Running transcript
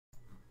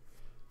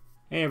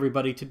Hey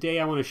everybody, today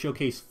I want to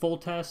showcase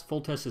Foltest.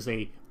 Foltest is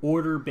a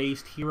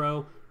order-based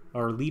hero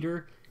or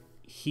leader.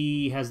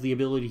 He has the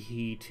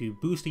ability to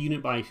boost a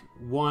unit by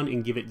 1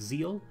 and give it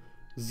Zeal.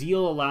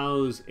 Zeal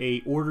allows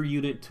a order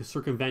unit to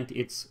circumvent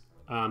its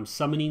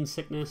summoning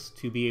sickness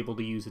to be able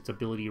to use its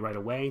ability right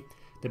away.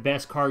 The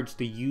best cards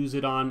to use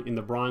it on in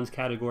the bronze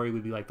category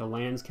would be like the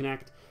Lands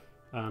Connect,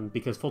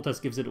 because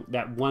Foltest gives it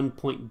that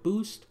 1-point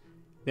boost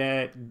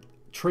that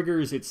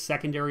triggers its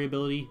secondary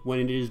ability. When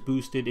it is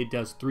boosted, it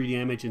does 3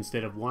 damage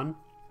instead of 1.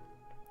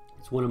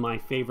 It's one of my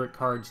favorite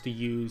cards to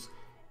use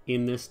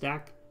in this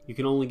deck. You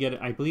can only get it,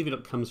 I believe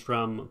it comes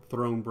from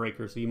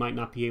Thronebreaker, so you might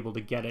not be able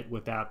to get it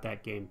without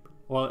that game.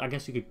 Well, I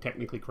guess you could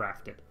technically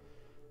craft it.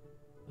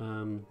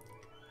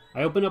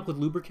 I open up with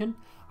Lubricant.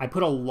 I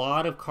put a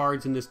lot of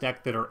cards in this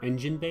deck that are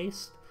engine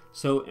based,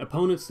 so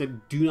opponents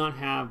that do not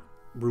have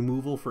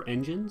removal for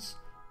engines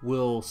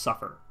will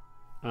suffer.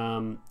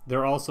 There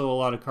are also a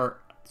lot of cards.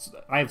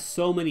 I have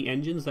so many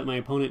engines that my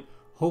opponent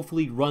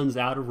hopefully runs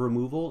out of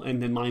removal,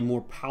 and then my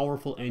more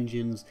powerful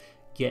engines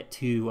get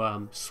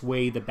to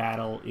sway the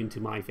battle into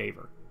my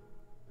favor.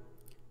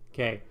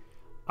 Okay,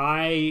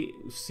 I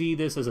see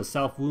this as a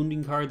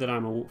self-wounding card that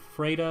I'm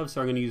afraid of, so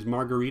I'm going to use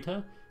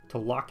Margarita to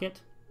lock it.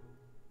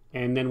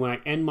 And then when I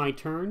end my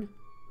turn,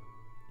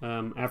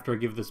 after I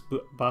give this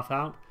buff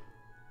out,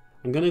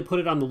 I'm going to put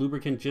it on the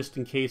Lubricant just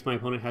in case my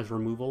opponent has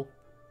removal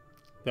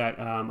that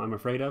I'm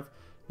afraid of.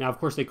 Now, of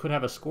course, they could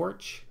have a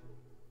Scorch,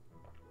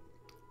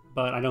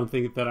 but I don't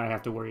think that I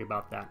have to worry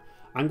about that.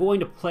 I'm going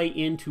to play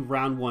into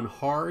round 1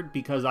 hard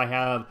because I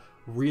have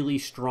really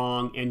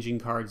strong engine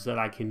cards that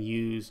I can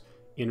use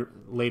in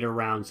later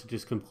rounds to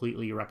just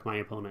completely wreck my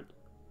opponent.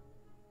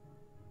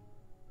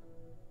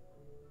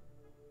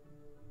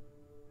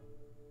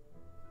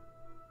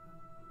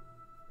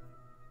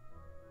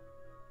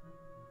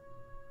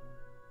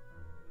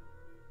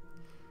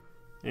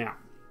 Yeah.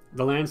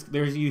 The lands,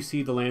 there's you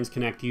see the Lands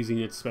Connect using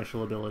its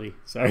special ability.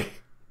 Sorry.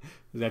 I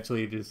was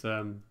actually just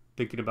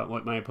thinking about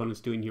what my opponent's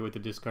doing here with the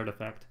discard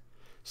effect.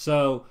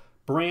 So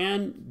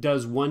Bran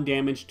does 1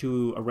 damage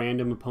to a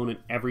random opponent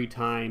every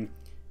time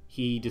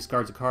he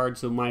discards a card.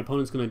 So my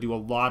opponent's going to do a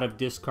lot of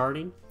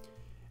discarding.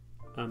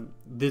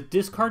 The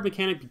discard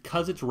mechanic,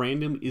 because it's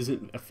random,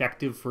 isn't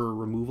effective for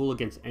removal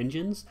against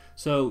engines.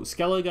 So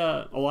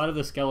Skellige, a lot of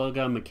the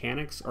Skellige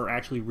mechanics are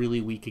actually really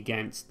weak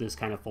against this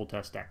kind of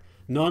Foltest deck.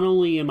 Not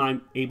only am I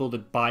able to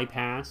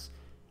bypass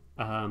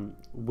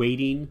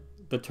waiting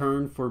the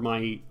turn for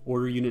my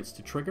order units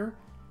to trigger,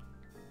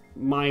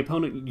 my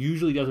opponent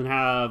usually doesn't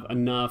have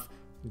enough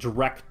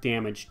direct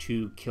damage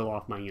to kill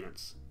off my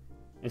units,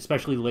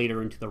 especially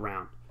later into the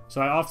round. So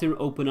I often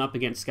open up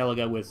against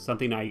Skellige with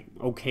something I'm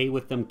okay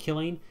with them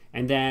killing,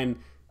 and then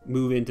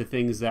move into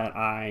things that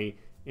I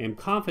am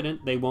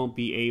confident they won't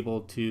be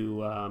able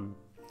to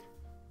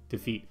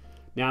defeat.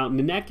 Now,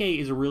 Neneke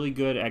is really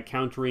good at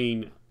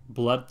countering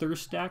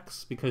Bloodthirst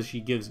decks because she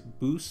gives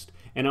boost,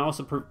 and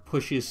also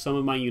pushes some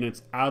of my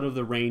units out of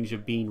the range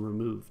of being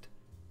removed.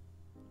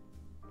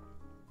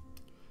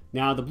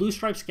 Now, the Blue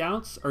Stripe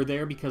Scouts are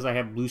there because I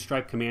have Blue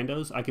Stripe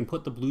Commandos. I can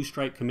put the Blue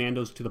Stripe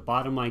Commandos to the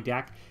bottom of my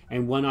deck,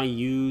 and when I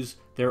use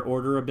their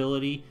order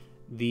ability,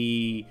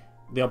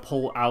 they'll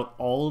pull out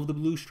all of the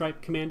Blue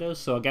Stripe Commandos,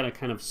 so I got a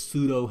kind of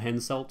pseudo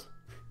Henselt.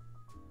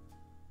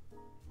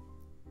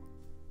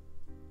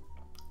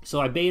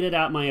 So I baited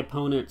out my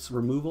opponent's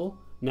removal.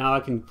 Now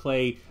I can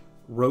play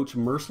Roach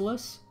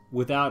Merciless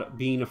without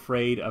being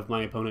afraid of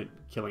my opponent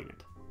killing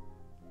it.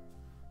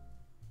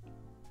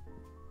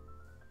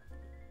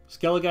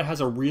 Skellige has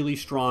a really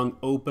strong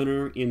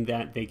opener in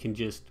that they can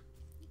just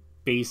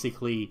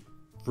basically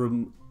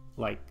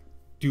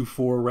do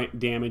 4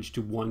 damage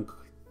to 1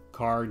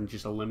 card and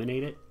just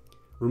eliminate it.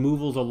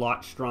 Removal's a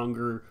lot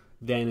stronger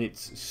than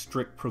its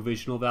strict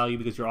provisional value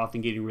because you're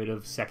often getting rid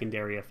of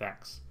secondary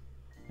effects.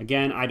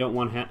 Again, I don't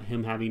want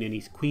him having any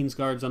Queen's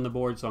Guards on the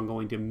board, so I'm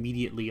going to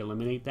immediately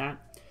eliminate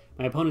that.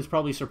 My opponent's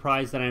probably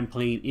surprised that I'm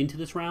playing into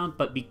this round,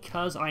 but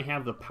because I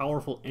have the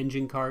powerful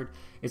engine card,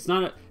 it's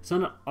not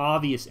an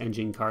obvious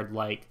engine card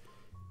like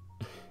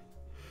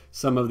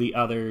some of the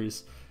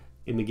others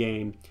in the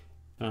game,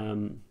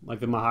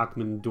 like the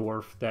Mahakman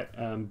Dwarf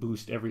that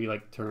boost every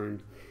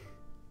turn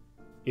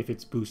if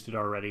it's boosted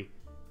already.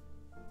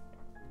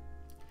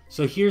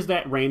 So here's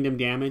that random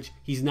damage.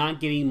 He's not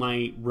getting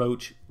my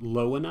Roach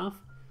low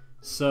enough,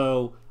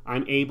 so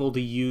I'm able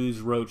to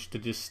use Roach to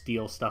just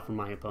steal stuff from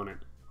my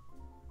opponent.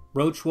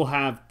 Roach will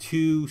have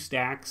 2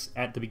 stacks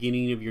at the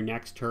beginning of your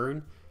next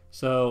turn,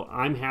 so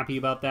I'm happy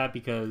about that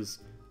because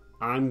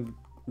I'm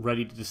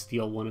ready to just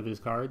steal one of his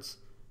cards.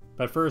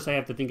 But first I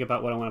have to think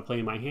about what I want to play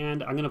in my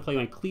hand. I'm going to play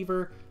my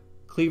Cleaver.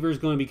 Cleaver is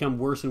going to become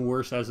worse and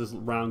worse as this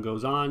round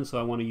goes on, so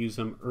I want to use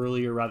him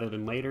earlier rather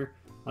than later.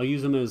 I'll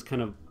use him as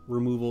kind of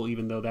removal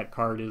even though that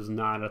card is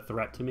not a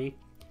threat to me.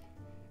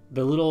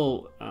 The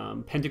little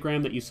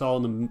pentagram that you saw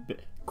in the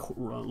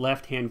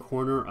left-hand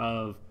corner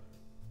of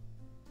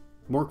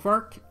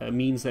Morkvark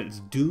means that it's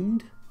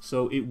doomed,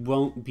 so it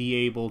won't be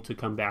able to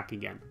come back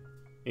again.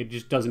 It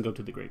just doesn't go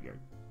to the graveyard.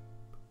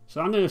 So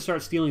I'm going to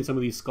start stealing some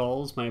of these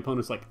skulls. My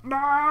opponent's like,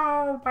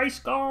 no, my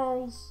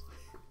skulls!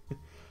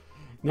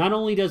 Not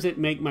only does it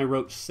make my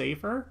roach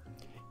safer,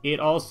 it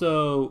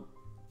also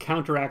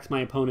counteracts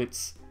my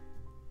opponent's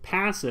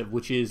passive,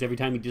 which is every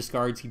time he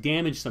discards, he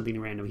damages something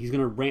random. He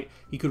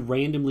could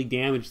randomly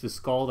damage the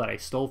skull that I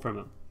stole from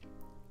him.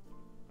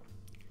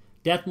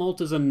 Death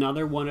Molt is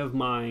another one of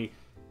my...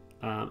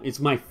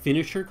 it's my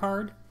finisher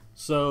card.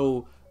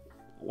 So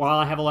while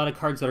I have a lot of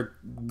cards that are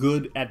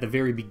good at the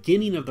very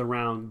beginning of the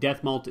round,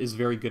 Death Molt is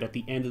very good at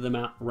the end of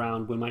the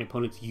round when my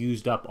opponent's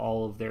used up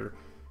all of their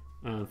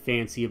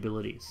fancy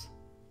abilities.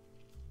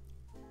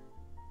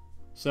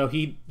 So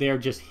he there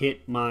just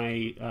hit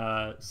my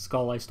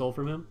skull I stole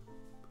from him.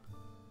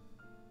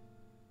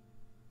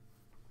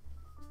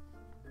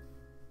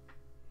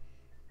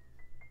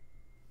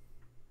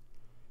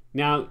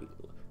 Now,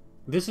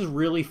 this is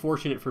really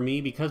fortunate for me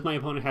because my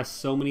opponent has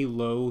so many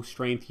low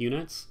strength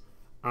units.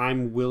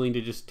 I'm willing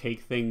to just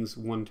take things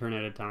one turn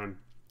at a time.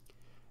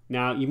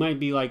 Now, you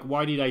might be like,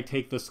 why did I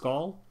take the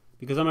skull?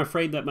 Because I'm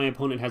afraid that my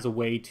opponent has a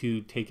way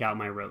to take out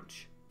my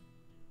roach.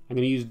 I'm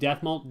going to use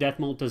Death Molt. Death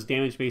Molt does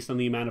damage based on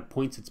the amount of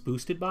points it's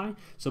boosted by.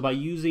 So by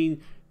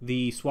using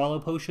the Swallow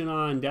Potion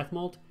on Death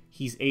Molt,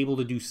 he's able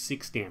to do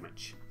 6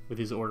 damage with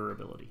his Order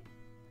ability.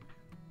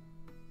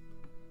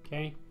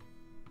 Okay.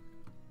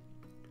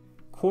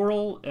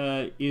 Coral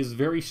is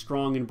very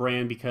strong in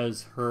Bran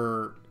because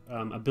her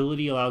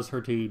ability allows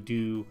her to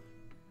do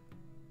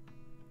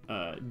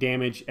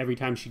damage every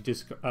time she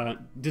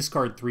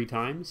discard 3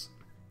 times.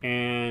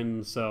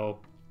 And so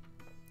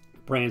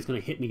Bran's going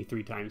to hit me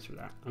 3 times for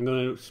that. I'm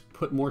going to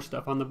put more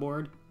stuff on the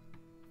board.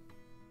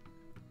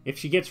 If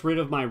she gets rid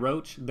of my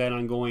roach, then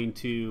I'm going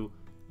to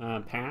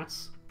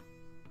pass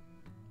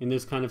in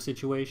this kind of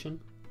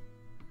situation.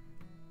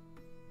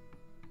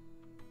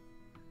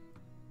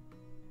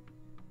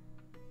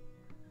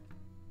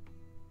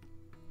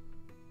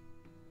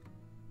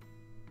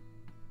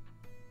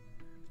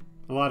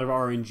 A lot of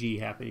RNG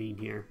happening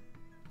here.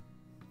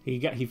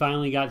 He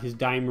finally got his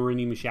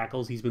Diamorinium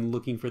Shackles. He's been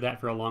looking for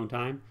that for a long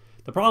time.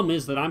 The problem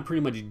is that I'm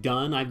pretty much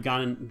done. I've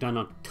done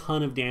a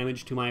ton of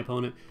damage to my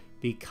opponent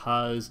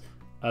because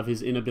of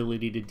his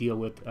inability to deal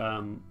with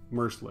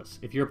Merciless.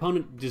 If your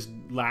opponent just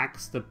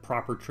lacks the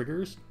proper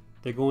triggers,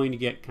 they're going to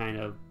get kind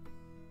of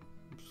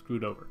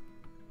screwed over.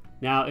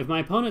 Now, if my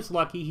opponent's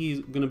lucky,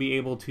 he's going to be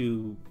able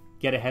to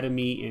get ahead of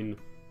me in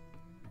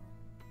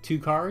 2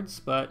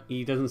 cards, but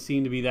he doesn't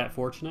seem to be that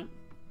fortunate.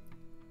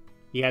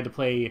 He had to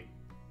play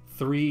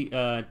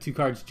 2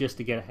 cards just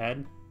to get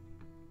ahead.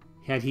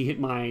 Had he hit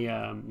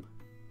my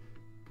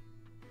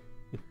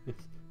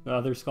the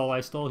other skull I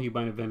stole, he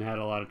might have had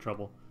a lot of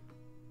trouble.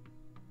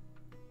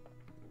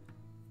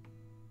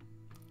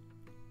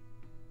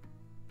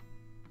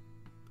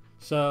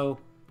 So,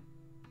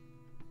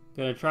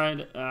 gonna try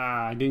to...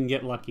 I didn't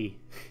get lucky.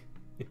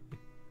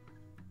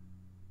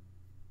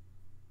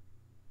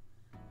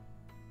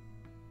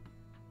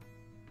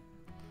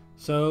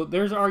 So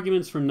there's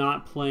arguments for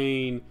not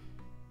playing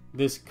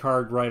this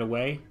card right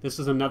away. This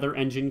is another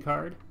engine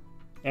card.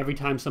 Every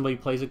time somebody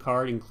plays a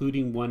card,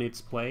 including when it's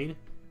played,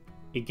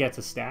 it gets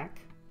a stack.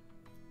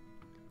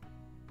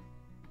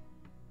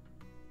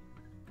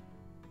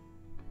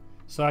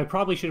 So I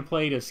probably should have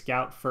played a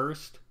scout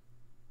first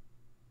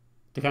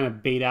to kind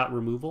of bait out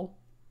removal,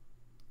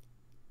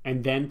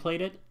 and then played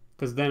it,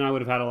 because then I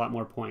would have had a lot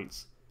more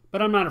points.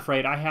 But I'm not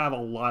afraid. I have a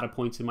lot of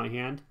points in my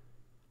hand.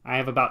 I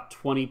have about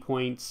 20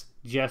 points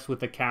just with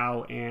the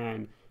cow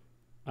and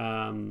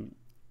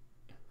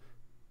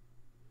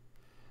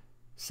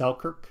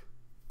Selkirk,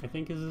 I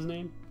think is his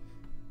name.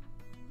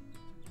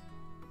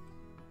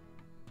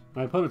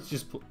 My opponent's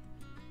just...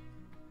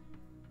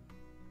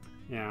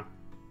 yeah.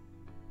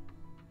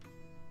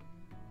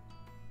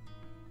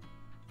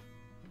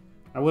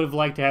 I would have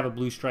liked to have a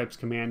Blue Stripes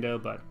Commando,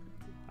 but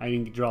I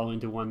didn't draw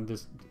into one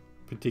this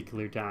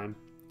particular time.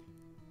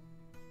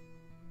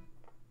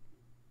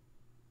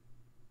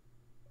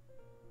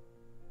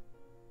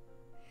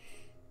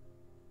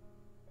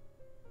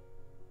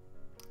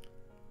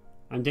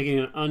 I'm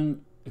taking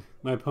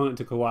my opponent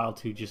took a while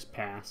to just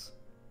pass.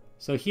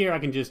 So here I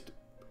can just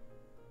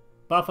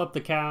buff up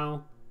the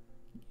cow,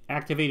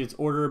 activate its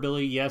order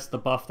ability. Yes, the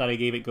buff that I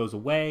gave it goes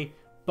away,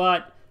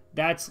 but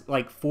that's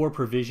like 4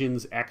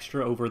 provisions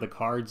extra over the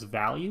card's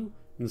value.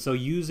 And so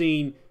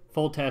using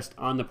Foltest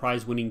on the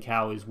prize-winning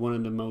cow is one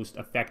of the most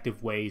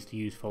effective ways to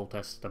use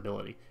Foltest's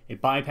ability.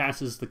 It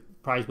bypasses the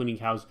prize-winning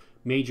cow's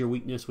major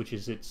weakness, which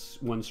is its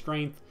 1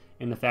 strength,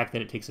 and the fact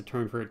that it takes a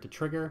turn for it to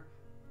trigger.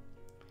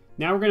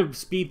 Now we're going to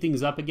speed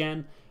things up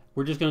again.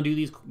 We're just going to do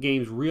these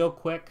games real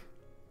quick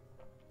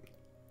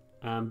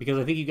because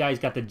I think you guys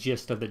got the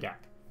gist of the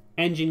deck.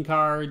 Engine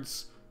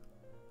cards,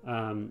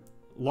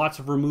 lots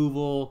of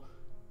removal,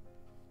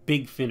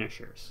 big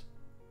finishers.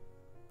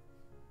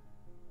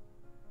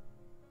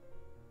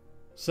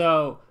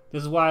 So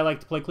this is why I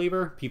like to play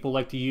Cleaver. People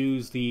like to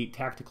use the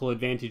tactical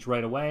advantage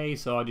right away,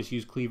 so I'll just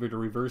use Cleaver to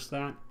reverse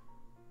that.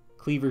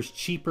 Cleaver's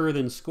cheaper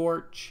than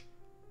Scorch.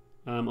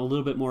 A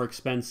little bit more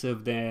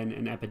expensive than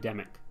an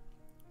Epidemic.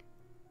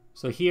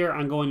 So here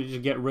I'm going to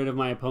just get rid of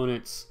my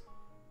opponent's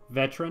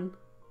veteran,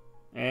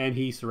 and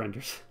he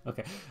surrenders.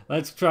 Okay,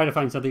 let's try to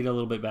find something a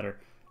little bit better.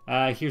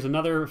 Here's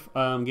another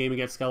game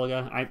against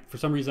Skellige. For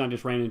some reason I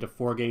just ran into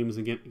 4 games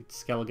and get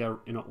Skellige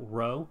in a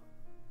row.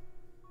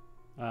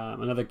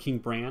 Another King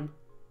Bran.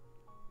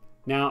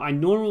 Now I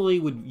normally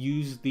would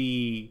use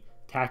the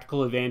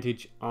tactical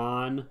advantage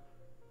on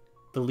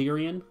the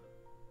Lyrian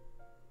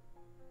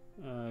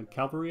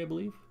Cavalry, I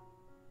believe.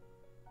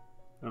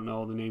 I don't know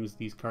all the names of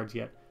these cards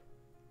yet.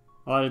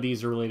 A lot of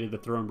these are related to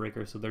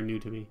Thronebreaker, so they're new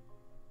to me.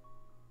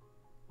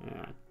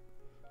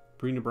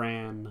 Brina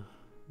Bran.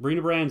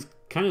 Brina Bran's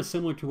kind of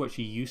similar to what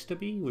she used to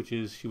be, which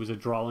is she was a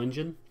draw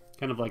engine.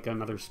 Kind of like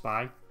another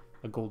spy.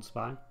 A gold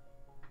spy.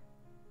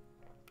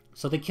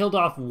 So they killed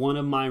off one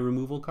of my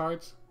removal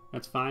cards.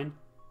 That's fine.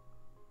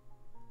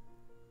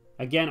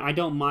 Again, I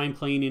don't mind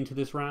playing into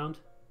this round.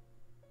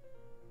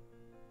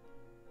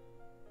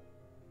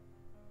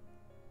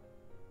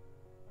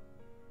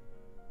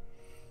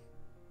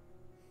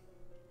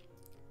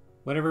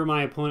 Whatever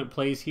my opponent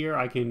plays here,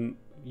 I can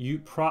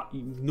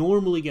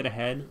normally get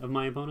ahead of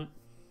my opponent.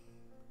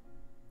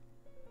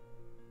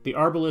 The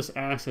Arbalest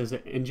acts as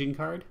an engine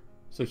card.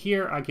 So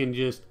here I can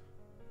just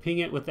ping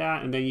it with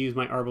that and then use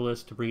my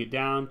Arbalest to bring it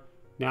down.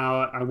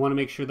 Now I want to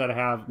make sure that I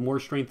have more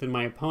strength than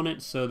my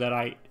opponent so that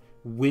I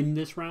win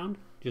this round,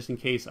 just in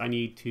case I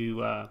need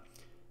to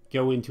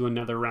go into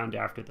another round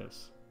after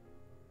this.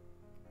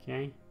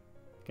 Okay.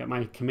 Got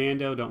my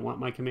commando, don't want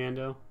my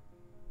commando.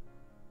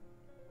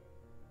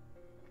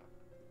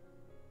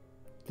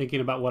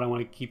 Thinking about what I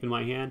want to keep in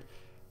my hand.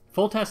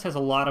 Foltest has a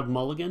lot of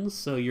mulligans,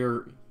 so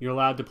you're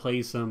allowed to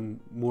play some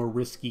more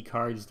risky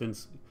cards than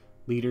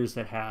leaders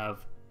that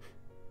have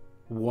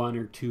 1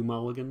 or 2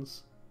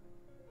 mulligans.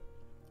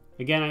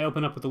 Again, I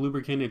open up with the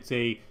Lubricant. It's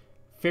a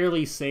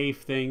fairly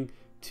safe thing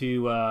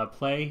to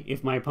play.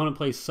 If my opponent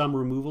plays some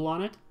removal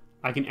on it,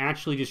 I can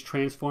actually just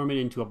transform it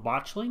into a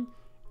Botchling,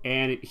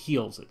 and it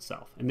heals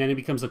itself. And then it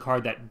becomes a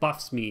card that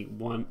buffs me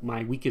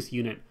my weakest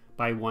unit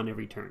by 1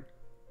 every turn.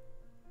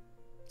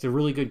 It's a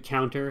really good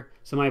counter.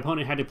 So my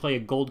opponent had to play a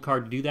gold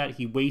card to do that.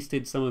 He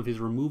wasted some of his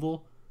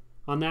removal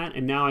on that,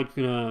 and now I'm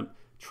going to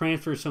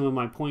transfer some of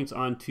my points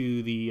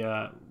onto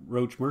the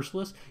Roach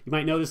Merciless. You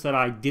might notice that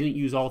I didn't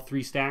use all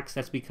 3 stacks.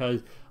 That's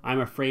because I'm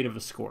afraid of a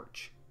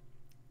Scorch.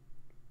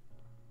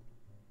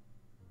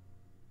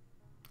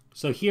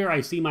 So here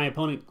I see my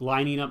opponent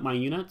lining up my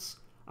units.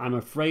 I'm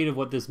afraid of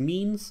what this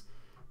means.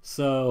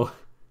 So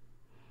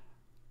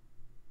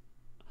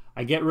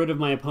I get rid of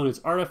my opponent's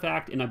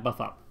artifact and I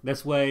buff up.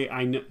 This way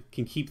I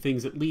can keep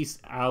things at least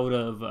out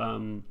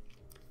of...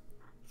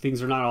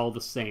 things are not all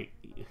the same,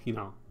 you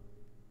know,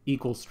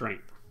 equal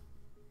strength.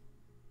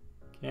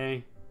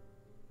 Okay.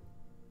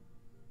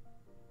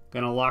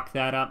 Gonna lock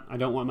that up. I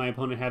don't want my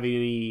opponent having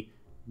any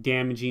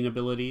damaging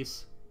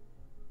abilities.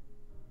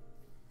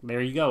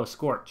 There you go, a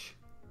Scorch.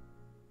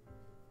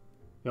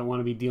 Don't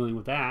want to be dealing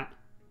with that.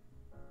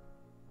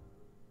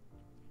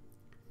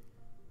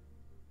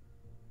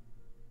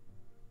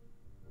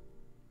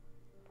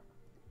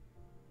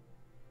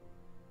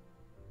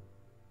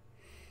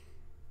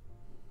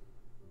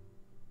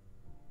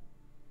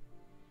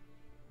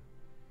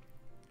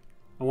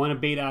 I want to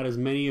bait out as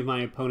many of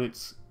my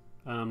opponent's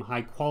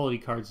high quality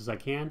cards as I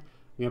can. I'm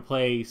going to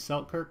play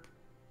Selkirk,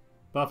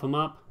 buff him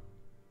up,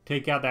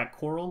 take out that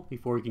Coral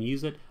before he can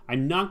use it.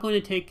 I'm not going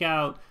to take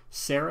out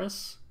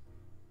Saris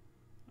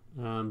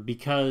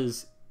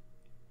because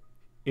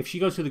if she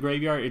goes to the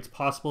graveyard, it's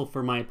possible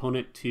for my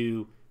opponent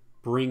to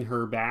bring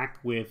her back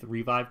with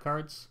revive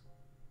cards.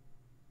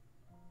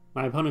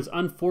 My opponent's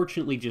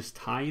unfortunately just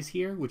ties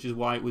here, which is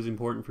why it was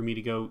important for me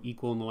to go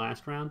equal in the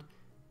last round.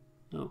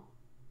 Oh,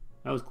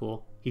 that was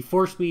cool. He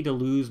forced me to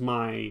lose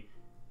my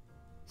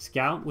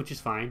Scout, which is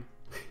fine.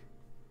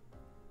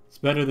 It's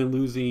better than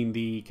losing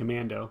the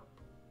Commando.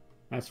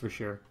 That's for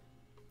sure.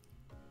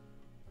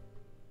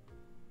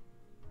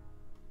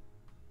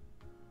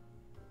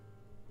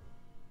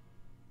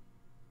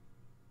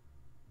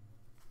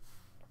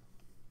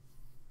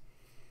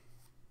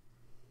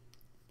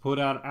 Put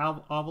out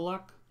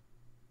Avalok.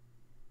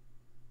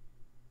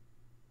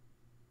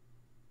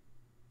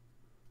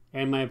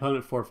 And my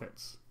opponent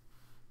forfeits.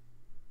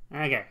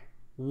 Okay.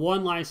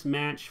 One last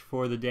match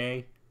for the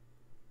day.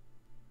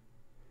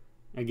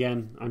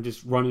 Again, I'm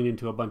just running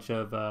into a bunch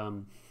of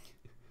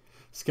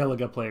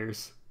Skellige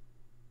players.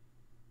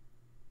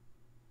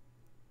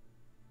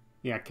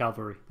 Yeah,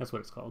 Cavalry. That's what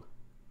it's called.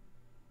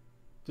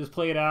 Just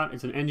play it out.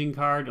 It's an engine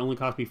card. It only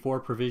cost me 4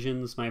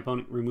 provisions. My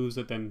opponent removes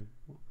it, then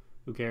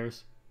who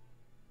cares?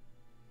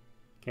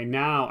 Okay,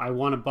 now I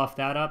want to buff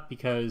that up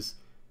because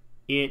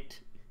it...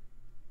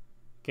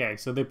 Okay,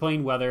 so they're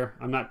playing weather.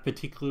 I'm not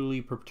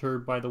particularly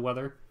perturbed by the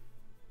weather.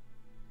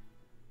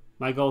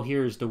 My goal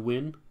here is to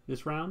win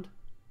this round.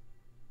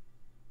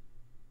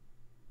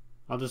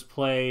 I'll just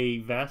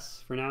play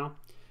Vess for now.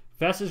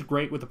 Vess is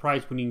great with the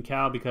prize-winning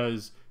cow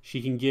because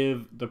she can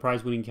give the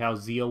prize-winning cow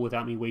Zeal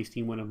without me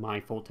wasting one of my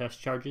Foltest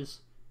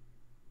charges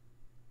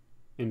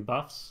and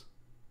buffs.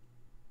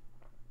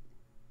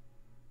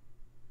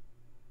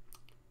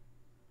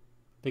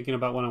 thinking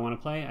about what I want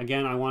to play.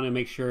 Again, I want to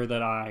make sure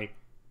that I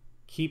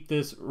keep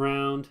this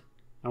round.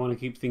 I want to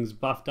keep things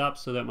buffed up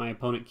so that my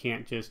opponent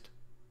can't just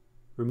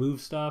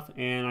remove stuff,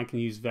 and I can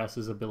use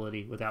Vest's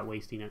ability without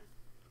wasting it.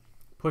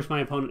 Push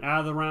my opponent out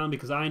of the round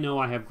because I know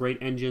I have great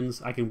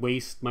engines. I can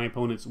waste my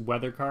opponent's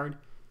weather card.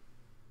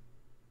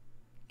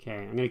 Okay,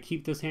 I'm going to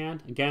keep this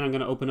hand. Again, I'm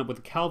going to open up with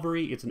the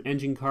Cavalry. It's an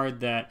engine card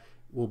that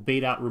will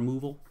bait out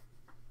removal.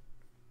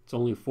 It's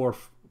only 4.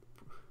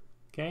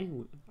 Okay,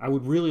 I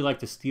would really like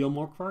to steal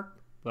more Quark,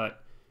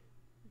 but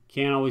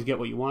can't always get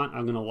what you want.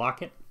 I'm going to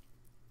lock it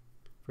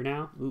for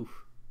now.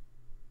 Oof.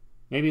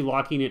 Maybe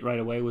locking it right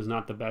away was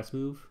not the best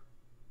move.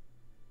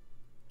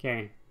 Okay,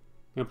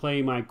 I'm going to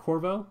play my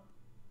Corvo.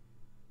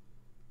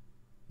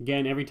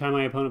 Again, every time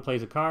my opponent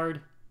plays a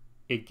card,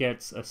 it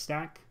gets a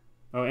stack.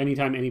 Oh,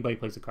 anytime anybody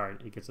plays a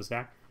card, it gets a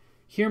stack.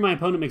 Here, my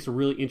opponent makes a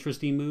really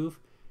interesting move.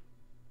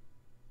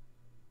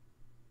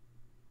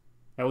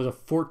 That was a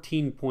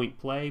 14-point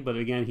play, but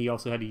again, he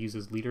also had to use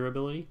his leader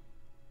ability.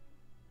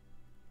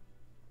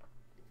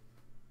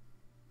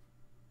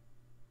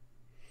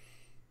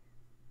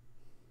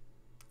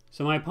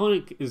 So my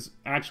opponent is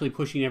actually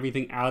pushing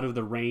everything out of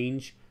the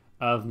range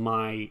of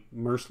my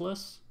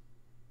Merciless,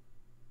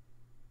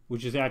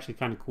 which is actually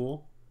kind of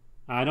cool.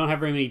 I don't have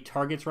very many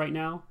targets right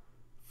now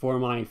for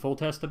my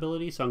Foltest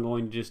ability, so I'm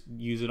going to just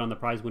use it on the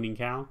prize-winning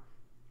cow.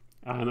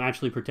 I'm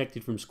actually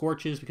protected from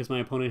Scorches because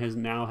my opponent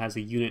now has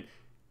a unit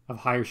of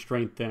higher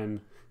strength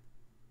than...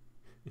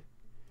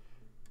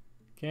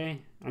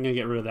 Okay, I'm going to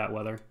get rid of that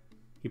weather.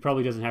 He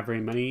probably doesn't have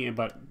very many,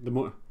 but the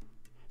more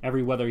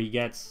every weather he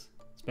gets,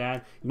 it's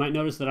bad. You might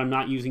notice that I'm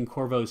not using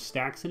Corvo's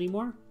stacks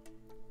anymore.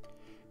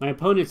 My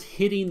opponent's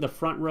hitting the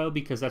front row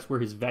because that's where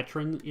his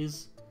veteran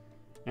is,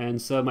 and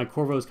so my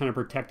Corvo is kind of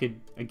protected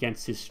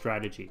against his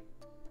strategy.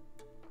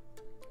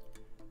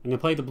 I'm going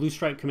to play the Blue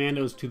Stripe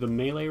Commandos to the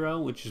melee row,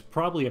 which is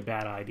probably a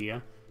bad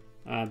idea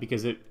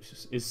because it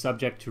is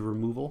subject to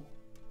removal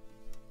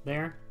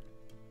there.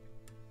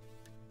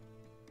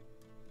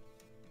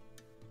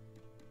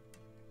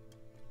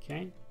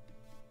 Okay.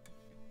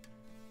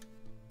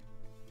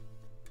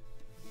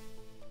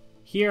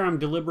 Here I'm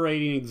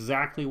deliberating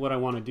exactly what I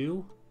want to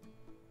do.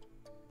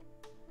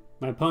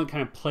 My opponent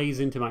kind of plays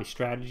into my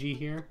strategy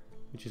here,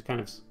 which is kind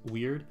of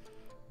weird.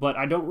 But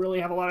I don't really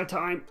have a lot of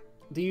time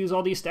to use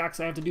all these stacks.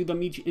 I have to do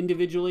them each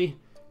individually.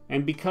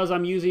 And because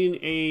I'm using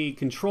a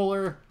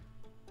controller,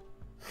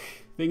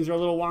 things are a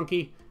little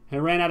wonky. I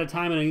ran out of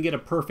time and I didn't get a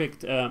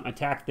perfect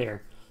attack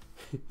there.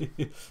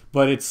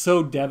 But it's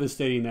so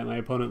devastating that my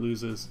opponent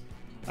loses.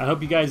 I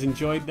hope you guys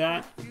enjoyed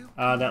that.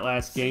 That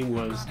last game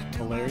was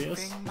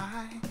hilarious.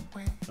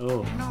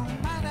 Oh. No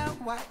matter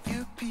what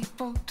you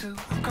people do,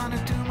 I'm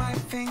gonna do my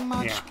thing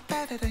much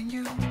better than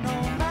you.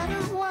 No matter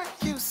what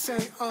you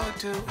say or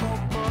do,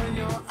 oh boy,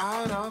 you're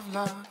out of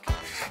luck.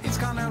 It's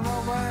gonna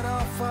roll right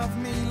off of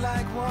me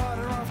like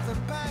water off the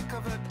back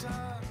of a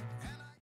duck.